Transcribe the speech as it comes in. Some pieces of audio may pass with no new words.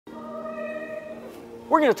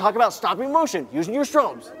we're going to talk about stopping motion using your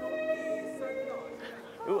strobes.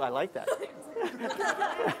 Ooh, I like that.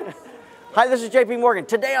 Hi, this is JP Morgan.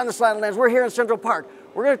 Today on the Slanted Lens, we're here in Central Park.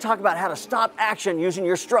 We're going to talk about how to stop action using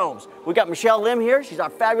your strobes. We've got Michelle Lim here. She's our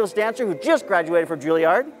fabulous dancer who just graduated from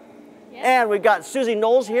Juilliard. Yep. And we've got Susie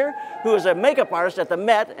Knowles here, who is a makeup artist at the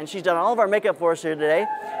Met, and she's done all of our makeup for us here today.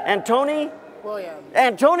 And Tony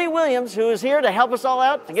Williams, who is here to help us all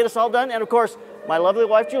out, to get us all done. And of course, my lovely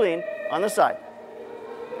wife, Julene, on the side.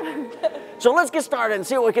 So let's get started and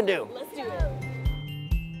see what we can do. Let's do it.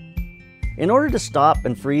 In order to stop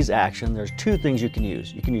and freeze action, there's two things you can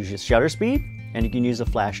use. You can use your shutter speed, and you can use the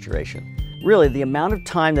flash duration. Really, the amount of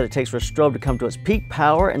time that it takes for a strobe to come to its peak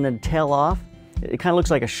power and then tail off, it kind of looks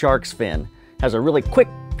like a shark's fin. It has a really quick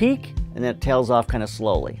peak, and then it tails off kind of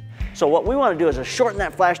slowly. So what we want to do is shorten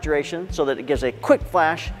that flash duration so that it gives a quick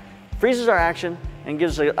flash, freezes our action, and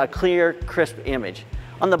gives a clear, crisp image.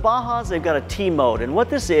 On the Bajas, they've got a T mode, and what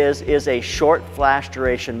this is a short flash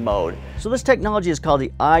duration mode. So this technology is called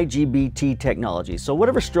the IGBT technology. So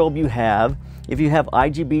whatever strobe you have, if you have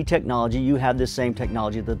IGB technology, you have this same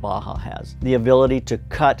technology that the Baja has. The ability to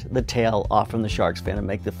cut the tail off from the shark's fin and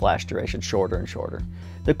make the flash duration shorter and shorter.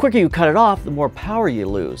 The quicker you cut it off, the more power you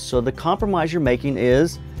lose. So the compromise you're making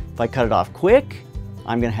is, if I cut it off quick,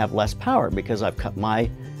 I'm gonna have less power because I've cut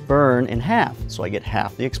my burn in half, so I get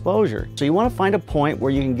half the exposure. So you want to find a point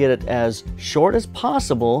where you can get it as short as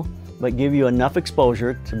possible, but give you enough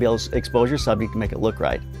exposure to be able to expose your subject to make it look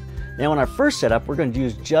right. Now in our first setup, we're going to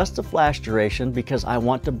use just the flash duration because I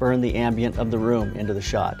want to burn the ambient of the room into the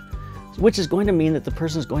shot, which is going to mean that the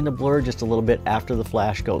person is going to blur just a little bit after the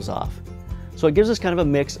flash goes off. So it gives us kind of a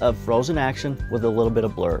mix of frozen action with a little bit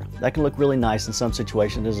of blur. That can look really nice in some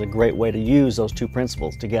situations. It is a great way to use those two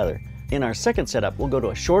principles together. In our second setup, we'll go to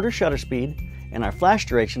a shorter shutter speed and our flash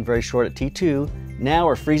duration very short at T2. Now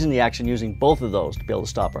we're freezing the action using both of those to be able to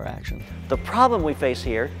stop our action. The problem we face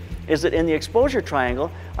here is that in the exposure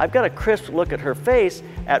triangle, I've got a crisp look at her face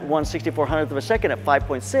at 1/6400th of a second at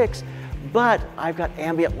 5.6, but I've got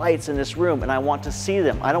ambient lights in this room and I want to see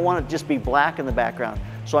them. I don't want it to just be black in the background.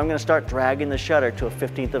 So I'm going to start dragging the shutter to a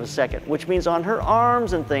 15th of a second, which means on her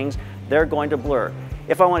arms and things, they're going to blur.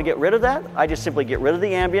 If I want to get rid of that, I just simply get rid of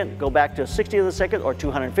the ambient, go back to a 60th of a second or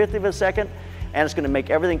 250th of a second, and it's going to make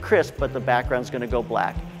everything crisp, but the background's going to go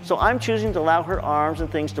black. So I'm choosing to allow her arms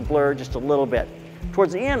and things to blur just a little bit.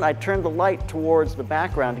 Towards the end, I turned the light towards the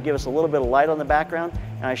background to give us a little bit of light on the background,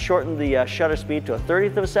 and I shortened the shutter speed to a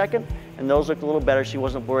 30th of a second, and those looked a little better. She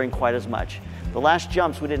wasn't blurring quite as much. The last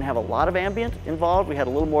jumps, we didn't have a lot of ambient involved. We had a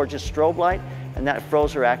little more just strobe light, and that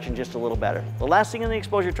froze her action just a little better. The last thing in the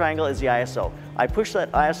exposure triangle is the ISO. I pushed that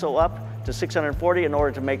ISO up to 640 in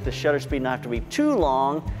order to make the shutter speed not have to be too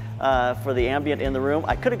long for the ambient in the room.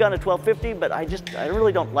 I could have gone to 1250, but I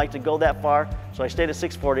really don't like to go that far, so I stayed at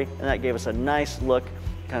 640, and that gave us a nice look.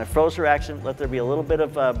 Kind of froze her action, let there be a little bit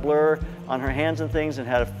of blur on her hands and things, and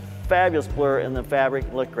had a fabulous blur in the fabric.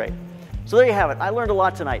 It looked great. So there you have it. I learned a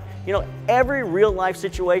lot tonight. You know, every real life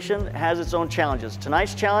situation has its own challenges.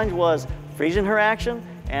 Tonight's challenge was freezing her action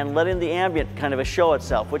and letting the ambient kind of show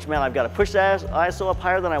itself, which meant I've got to push the ISO up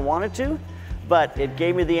higher than I wanted to, but it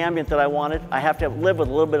gave me the ambient that I wanted. I have to live with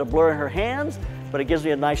a little bit of blur in her hands, but it gives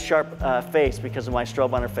me a nice sharp face because of my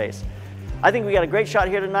strobe on her face. I think we got a great shot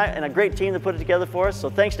here tonight and a great team that put it together for us, so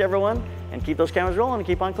thanks to everyone, and keep those cameras rolling and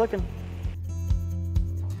keep on clicking.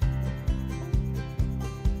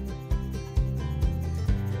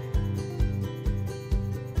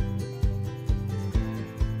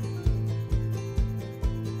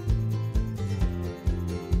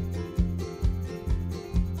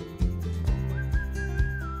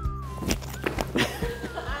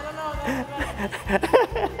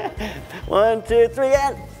 One, two, three,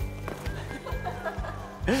 and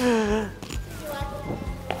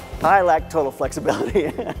I lack total flexibility.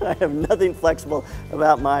 I have nothing flexible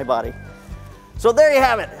about my body. So there you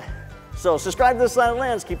have it. So subscribe to the Slanted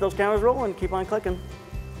Lens, keep those cameras rolling, keep on clicking.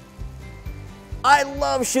 I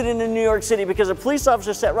love shooting in New York City because a police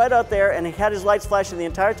officer sat right out there and he had his lights flashing the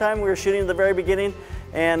entire time we were shooting at the very beginning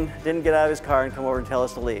and didn't get out of his car and come over and tell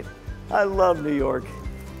us to leave. I love New York.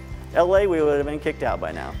 LA, we would have been kicked out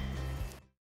by now.